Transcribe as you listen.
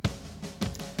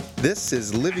This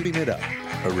is Living It Up,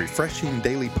 a refreshing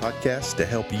daily podcast to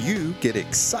help you get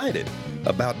excited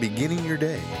about beginning your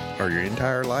day or your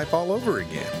entire life all over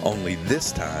again. Only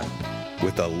this time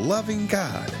with a loving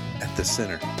God at the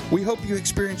center. We hope you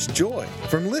experience joy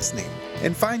from listening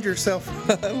and find yourself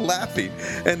laughing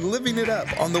and living it up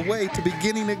on the way to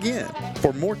beginning again.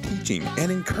 For more teaching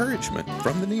and encouragement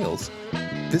from the Neals,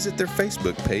 visit their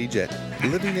Facebook page at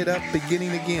Living It Up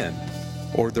Beginning Again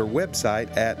or their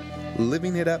website at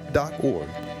livingitup.org.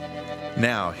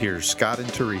 Now, here's Scott and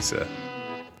Teresa.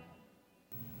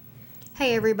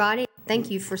 Hey, everybody. Thank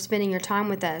you for spending your time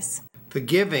with us.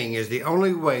 Forgiving is the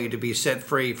only way to be set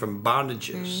free from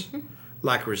bondages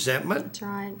like resentment, That's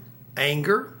right.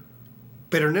 anger,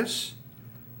 bitterness,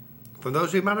 from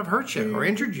those who might have hurt you or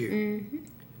injured you.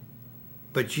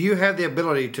 But you have the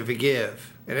ability to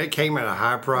forgive, and it came at a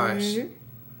high price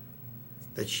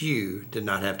that you did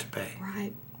not have to pay.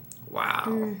 Right.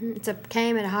 Wow. It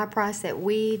came at a high price that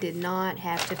we did not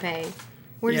have to pay.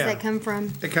 Where does that come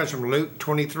from? It comes from Luke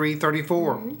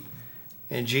 23:34.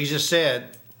 And Jesus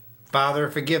said, Father,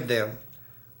 forgive them,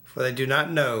 for they do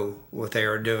not know what they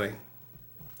are doing.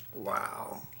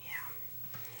 Wow.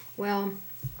 Well,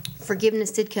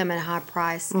 forgiveness did come at a high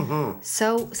price.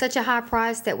 Such a high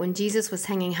price that when Jesus was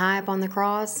hanging high up on the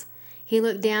cross, he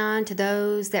looked down to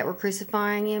those that were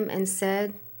crucifying him and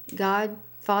said, God,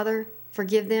 Father,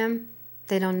 forgive them.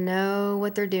 They don't know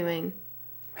what they're doing.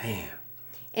 Man.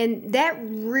 And that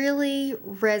really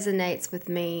resonates with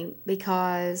me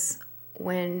because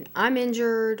when I'm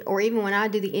injured or even when I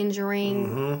do the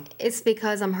injuring, it's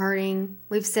because I'm hurting.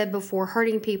 We've said before,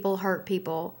 hurting people hurt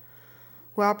people.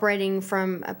 We're operating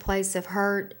from a place of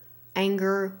hurt,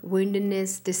 anger,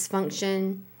 woundedness,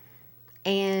 dysfunction.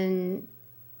 And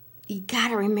you got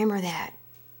to remember that.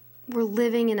 We're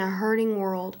living in a hurting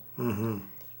world.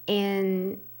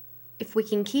 And if we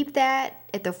can keep that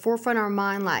at the forefront of our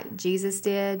mind like Jesus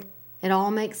did, it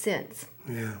all makes sense.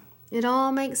 Yeah. It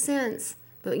all makes sense.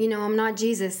 But, I'm not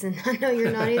Jesus, and I know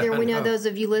you're not either. We know those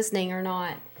of you listening are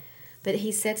not. But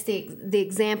he sets the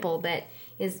example that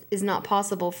is not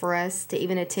possible for us to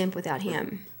even attempt without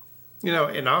him.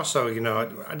 And also,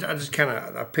 I just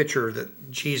I picture that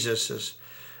Jesus is,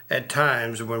 at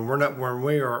times when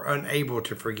we are unable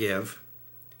to forgive,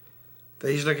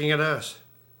 that he's looking at us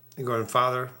and going,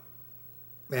 Father,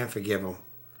 man, forgive them.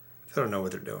 They don't know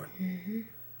what they're doing.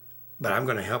 But I'm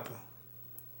going to help them.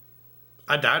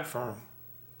 I died for them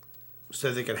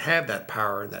so they could have that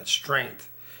power and that strength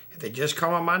if they just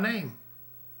call on my name.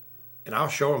 And I'll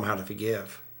show them how to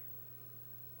forgive.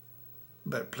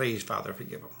 But please, Father,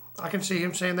 forgive them. I can see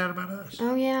him saying that about us.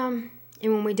 Oh, yeah.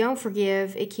 And when we don't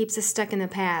forgive, it keeps us stuck in the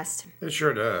past. It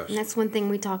sure does. And that's one thing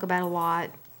we talk about a lot.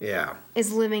 Yeah.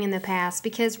 Is living in the past.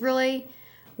 Because really,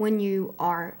 when you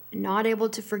are not able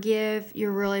to forgive,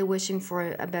 you're really wishing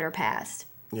for a better past.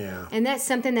 Yeah. And that's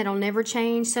something that'll never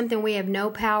change. Something we have no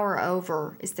power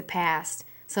over is the past.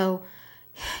 So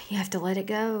you have to let it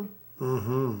go.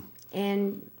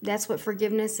 And that's what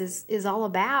forgiveness is all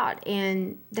about.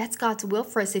 And that's God's will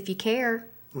for us if you care.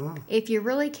 If you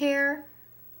really care,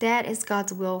 that is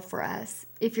God's will for us.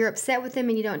 If you're upset with him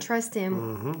and you don't trust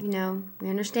him, we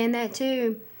understand that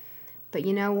too. But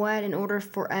you know what? In order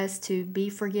for us to be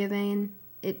forgiving,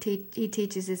 he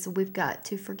teaches us we've got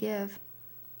to forgive.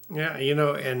 Yeah,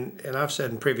 and I've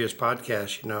said in previous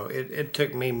podcasts, it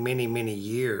took me many, many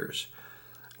years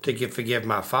to forgive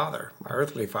my father, my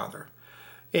earthly father.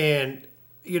 And,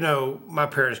 my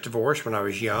parents divorced when I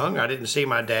was young. I didn't see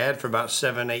my dad for about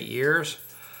 7-8 years.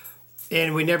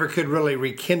 And we never could really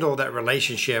rekindle that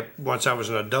relationship once I was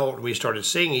an adult and we started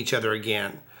seeing each other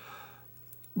again.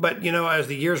 But, as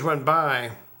the years went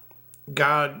by,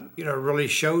 God, really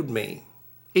showed me,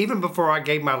 even before I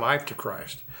gave my life to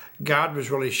Christ, God was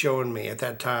really showing me at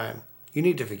that time, you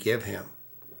need to forgive him.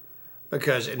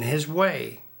 Because in his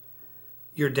way,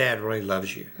 your dad really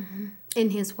loves you.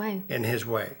 In his way. In his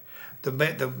way. The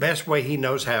best way he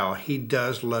knows how, he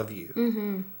does love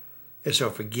you. And so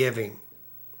forgive him.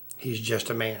 He's just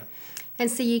a man. And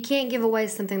so you can't give away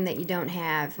something that you don't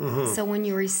have. So when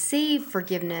you receive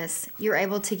forgiveness, you're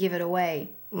able to give it away.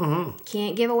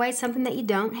 Can't give away something that you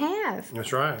don't have.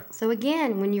 That's right. So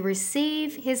again, when you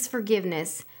receive his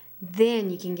forgiveness,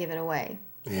 then you can give it away.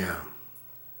 Yeah.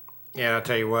 Yeah, I'll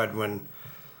tell you what, when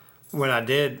I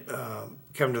did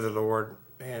come to the Lord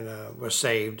and was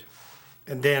saved,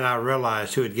 and then I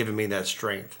realized who had given me that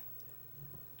strength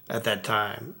at that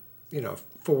time,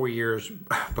 4 years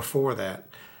before that,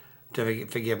 to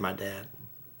forgive my dad.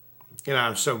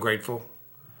 I'm so grateful.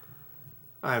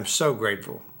 I'm so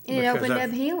grateful. And it opened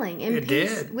up healing and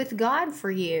peace with God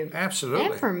for you. Absolutely.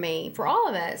 And for me, for all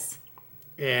of us.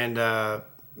 And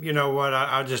you know what?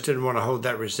 I just didn't want to hold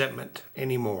that resentment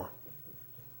anymore.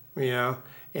 You know?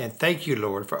 And thank you,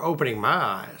 Lord, for opening my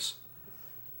eyes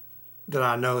that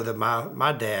I know that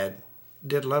my dad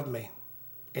did love me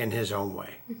in his own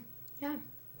way. Yeah.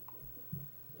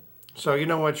 So you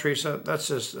know what, Teresa? That's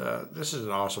just this is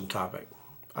an awesome topic.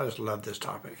 I just love this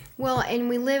topic. Well, and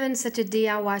we live in such a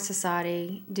DIY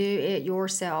society. Do it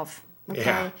yourself. Okay.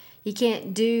 Yeah. You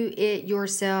can't do it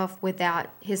yourself without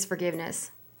His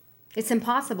forgiveness. It's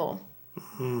impossible.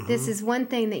 Mm-hmm. This is one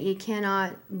thing that you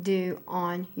cannot do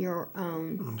on your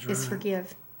own. That's is right.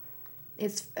 forgive.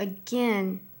 It's,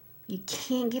 again, you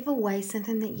can't give away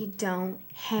something that you don't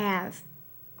have.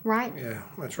 Right? Yeah,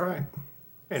 that's right.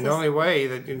 And the only way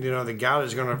that that God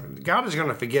is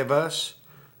gonna forgive us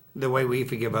the way we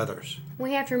forgive others.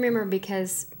 We have to remember,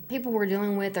 because people we're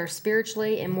dealing with are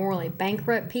spiritually and morally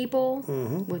bankrupt people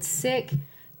with sick,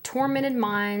 tormented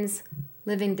minds,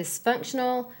 living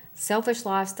dysfunctional, selfish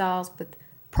lifestyles with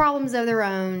problems of their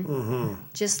own,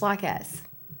 just like us.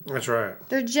 That's right.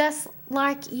 They're just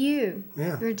like you.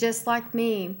 Yeah. They're just like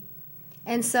me.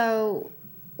 And so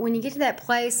when you get to that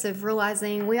place of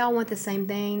realizing we all want the same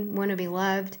thing, we want to be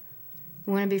loved,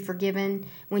 we want to be forgiven.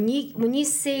 When you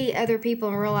see other people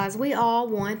and realize we all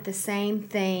want the same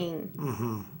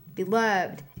thing, be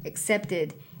loved,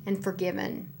 accepted, and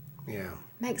forgiven, Yeah.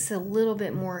 makes it a little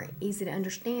bit more easy to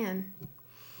understand.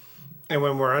 And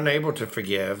when we're unable to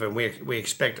forgive, and we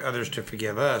expect others to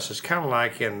forgive us, it's kind of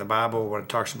like in the Bible when it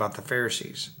talks about the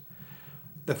Pharisees.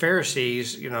 The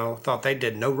Pharisees, thought they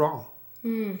did no wrong.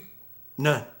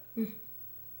 None.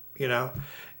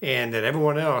 And that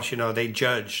everyone else, they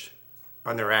judged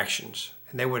on their actions,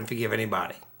 and they wouldn't forgive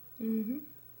anybody.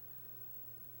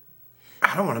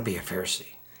 I don't want to be a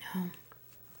Pharisee.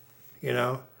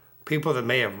 No. People that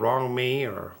may have wronged me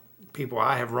or people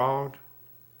I have wronged.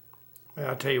 Man,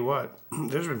 I'll tell you what,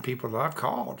 there's been people that I've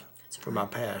called from my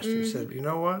past and said, you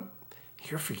know what?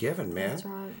 You're forgiven, man. That's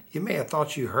right. You may have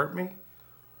thought you hurt me.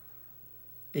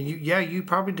 And you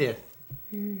probably did.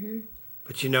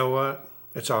 But you know what?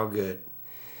 It's all good.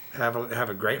 Have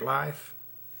a great life,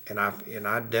 and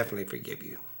I definitely forgive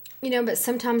you. But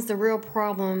sometimes the real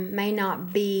problem may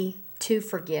not be to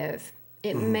forgive.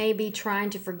 It may be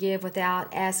trying to forgive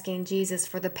without asking Jesus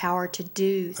for the power to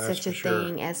do such a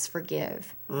thing as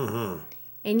forgive.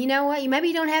 And you know what? Maybe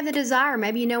you don't have the desire.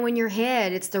 Maybe you know in your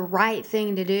head it's the right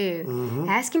thing to do.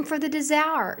 Ask Him for the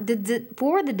desire,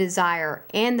 for the desire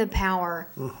and the power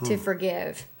to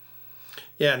forgive.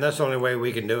 Yeah, and that's the only way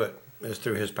we can do it is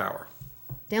through His power.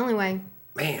 The only way.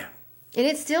 Man. And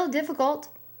it's still difficult.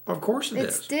 Of course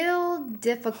It's is. still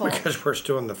difficult. Because we're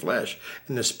still in the flesh.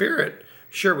 In the spirit,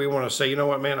 sure, we want to say, you know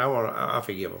what, man, I'll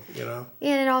forgive them,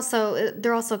 And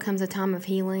there also comes a time of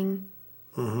healing.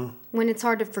 When it's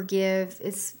hard to forgive,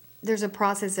 there's a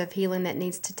process of healing that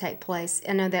needs to take place.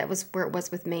 I know that was where it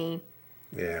was with me.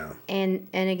 Yeah. And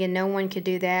again, no one could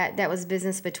do that. That was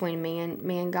business between me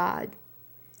and God.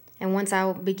 And once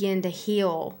I began to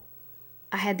heal,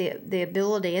 I had the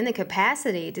ability and the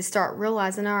capacity to start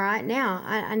realizing, all right, now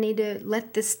I need to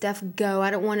let this stuff go. I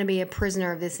don't want to be a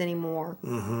prisoner of this anymore.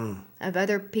 Of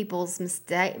other people's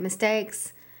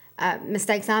mistakes.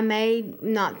 Mistakes I made,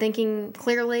 not thinking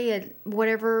clearly at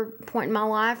whatever point in my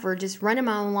life, or just running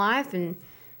my own life and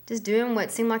just doing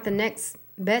what seemed like the next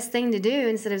best thing to do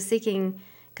instead of seeking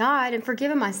God and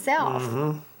forgiving myself.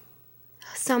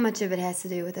 So much of it has to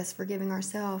do with us forgiving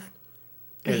ourselves.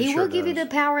 He will give you the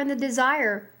power and the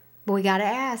desire, but we got to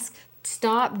ask.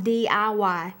 Stop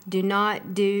DIY. Do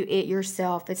not do it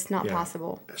yourself. It's not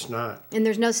possible. It's not. And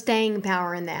there's no staying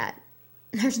power in that.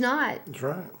 There's not. That's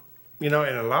right. And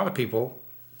a lot of people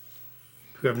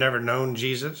who have never known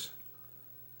Jesus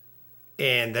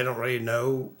and they don't really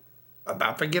know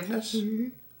about forgiveness.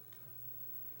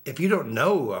 If you don't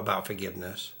know about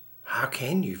forgiveness, how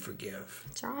can you forgive?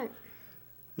 That's right.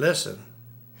 Listen,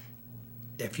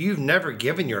 if you've never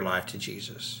given your life to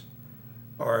Jesus,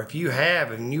 or if you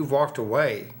have and you've walked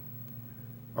away,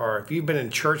 or if you've been in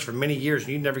church for many years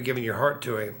and you've never given your heart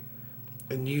to Him,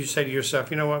 and you say to yourself,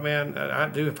 you know what, man, I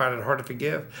do find it hard to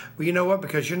forgive. Well, you know what?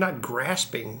 Because you're not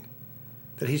grasping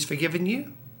that He's forgiven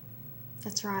you.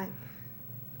 That's right.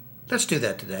 Let's do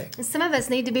that today. And some of us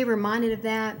need to be reminded of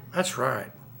that. That's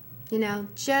right.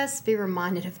 Just be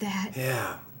reminded of that.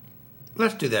 Yeah.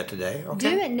 Let's do that today,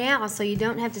 okay? Do it now so you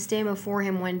don't have to stand before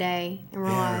Him one day and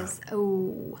realize,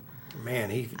 man,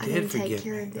 He I did need to take forgive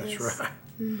care me. of That's this. right.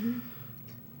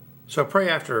 So pray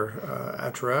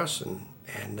after us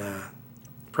and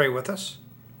pray with us.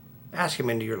 Ask Him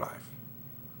into your life.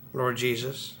 Lord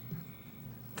Jesus,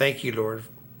 thank you, Lord,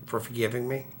 for forgiving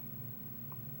me.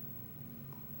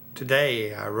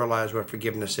 Today, I realize what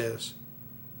forgiveness is.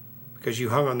 because you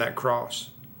hung on that cross.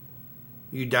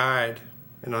 You died,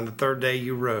 and on the third day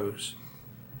you rose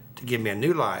to give me a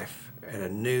new life and a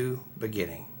new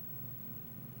beginning.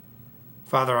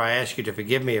 Father, I ask you to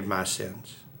forgive me of my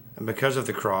sins. And because of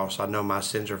the cross, I know my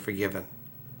sins are forgiven.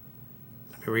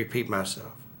 Let me repeat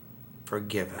myself.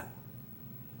 Forgiven.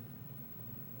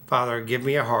 Father, give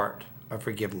me a heart of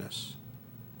forgiveness.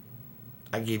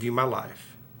 I give you my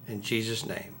life. In Jesus'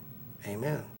 name,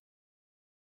 amen.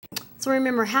 So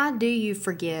remember, how do you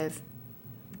forgive?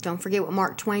 Don't forget what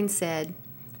Mark Twain said.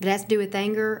 If it has to do with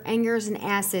anger, anger is an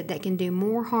acid that can do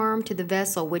more harm to the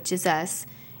vessel, which is us,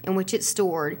 in which it's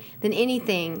stored, than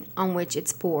anything on which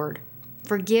it's poured.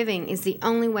 Forgiving is the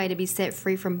only way to be set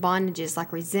free from bondages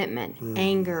like resentment,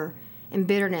 anger, and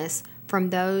bitterness from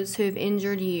those who have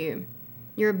injured you.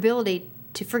 Your ability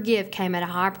to forgive came at a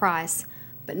high price,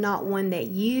 but not one that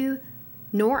you,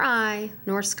 nor I,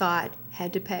 nor Scott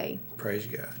had to pay. Praise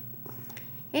God.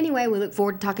 Anyway, we look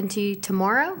forward to talking to you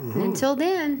tomorrow. And until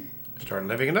then, Start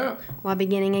living it up. while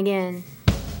beginning again.